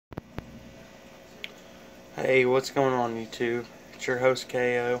Hey, what's going on YouTube? It's your host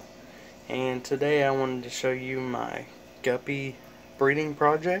KO, and today I wanted to show you my guppy breeding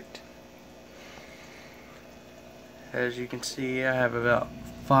project. As you can see, I have about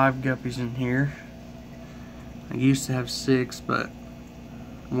 5 guppies in here. I used to have 6, but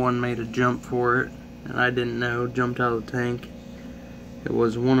one made a jump for it, and I didn't know, jumped out of the tank. It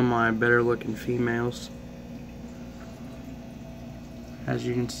was one of my better looking females. As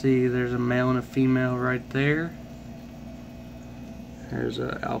you can see, there's a male and a female right there. There's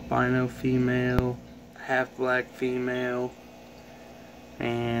an albino female, half black female,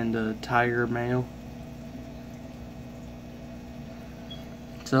 and a tiger male.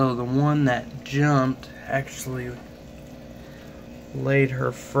 So the one that jumped actually laid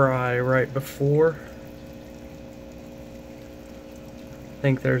her fry right before. I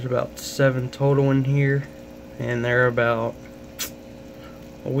think there's about 7 total in here, and they're about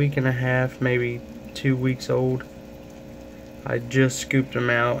a week and a half, maybe 2 weeks old. I just scooped them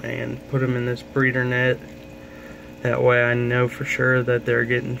out and put them in this breeder net. That way I know for sure that they're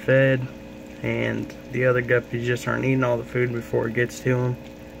getting fed and the other guppies just aren't eating all the food before it gets to them.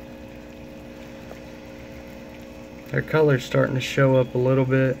 Their color's starting to show up a little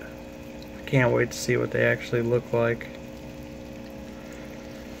bit. I can't wait to see what they actually look like.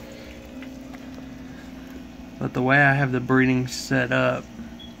 But the way I have the breeding set up,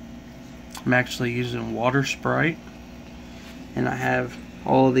 I'm actually using water Sprite, and I have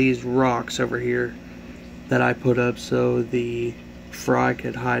all of these rocks over here that I put up so the fry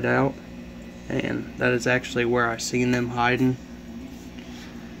could hide out, and that is actually where I seen them hiding.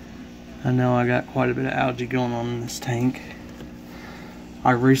 I know I got quite a bit of algae going on in this tank.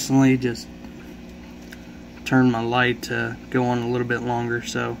 I recently just turned my light to go on a little bit longer,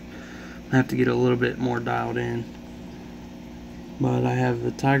 so I have to get a little bit more dialed in. But I have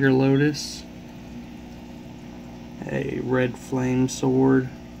the tiger lotus, a red flame sword,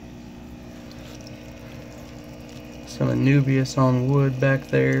 some Anubias on wood back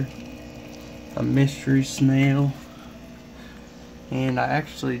there, a mystery snail, and I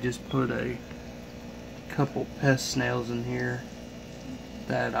actually just put a couple pest snails in here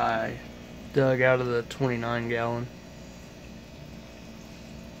that I dug out of the 29 gallon.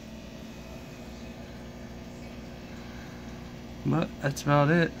 But that's about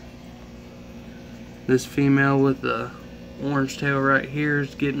it. This female with the orange tail right here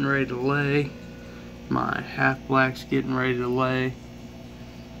is getting ready to lay. My half black's getting ready to lay.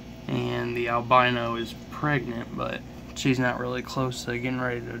 And the albino is pregnant, but she's not really close to getting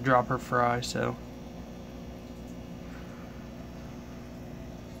ready to drop her fry, so.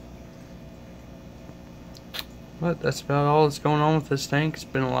 But that's about all that's going on with this tank. It's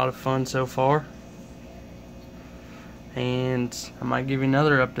been a lot of fun so far. And I might give you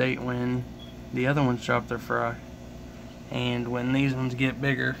another update when the other ones drop their fry and when these ones get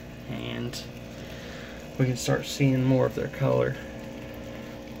bigger and we can start seeing more of their color.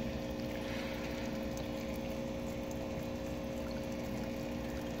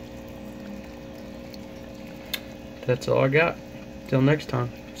 That's all I got. Till next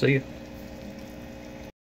time. See ya.